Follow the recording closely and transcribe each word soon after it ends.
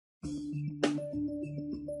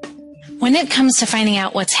When it comes to finding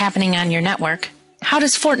out what's happening on your network, how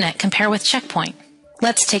does Fortinet compare with Checkpoint?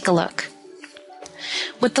 Let's take a look.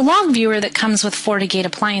 With the log viewer that comes with FortiGate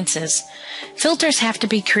appliances, filters have to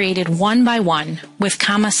be created one by one with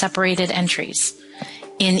comma-separated entries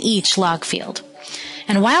in each log field,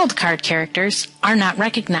 and wildcard characters are not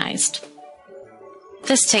recognized.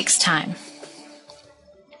 This takes time.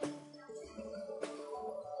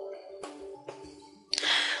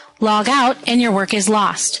 Log out and your work is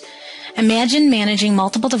lost. Imagine managing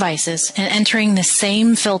multiple devices and entering the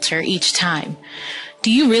same filter each time.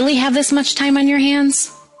 Do you really have this much time on your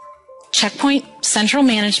hands? Checkpoint Central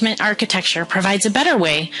Management Architecture provides a better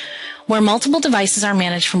way where multiple devices are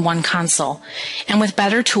managed from one console and with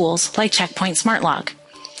better tools like Checkpoint Smart Log.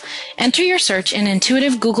 Enter your search in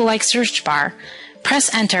intuitive Google-like search bar,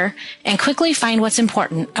 press enter, and quickly find what's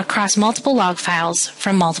important across multiple log files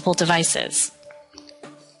from multiple devices.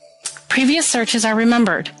 Previous searches are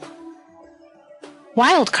remembered.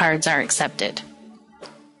 Wildcards are accepted.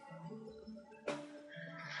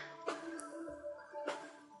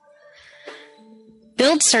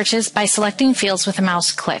 Build searches by selecting fields with a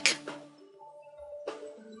mouse click.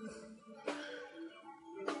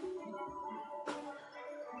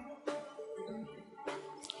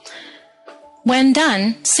 When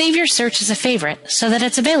done, save your search as a favorite so that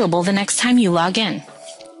it's available the next time you log in.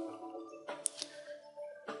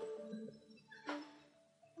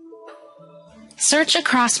 Search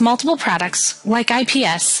across multiple products like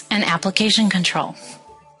IPS and application control.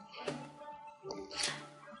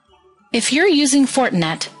 If you're using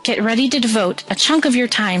Fortinet, get ready to devote a chunk of your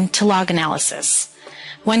time to log analysis.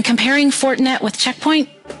 When comparing Fortinet with Checkpoint,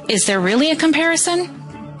 is there really a comparison?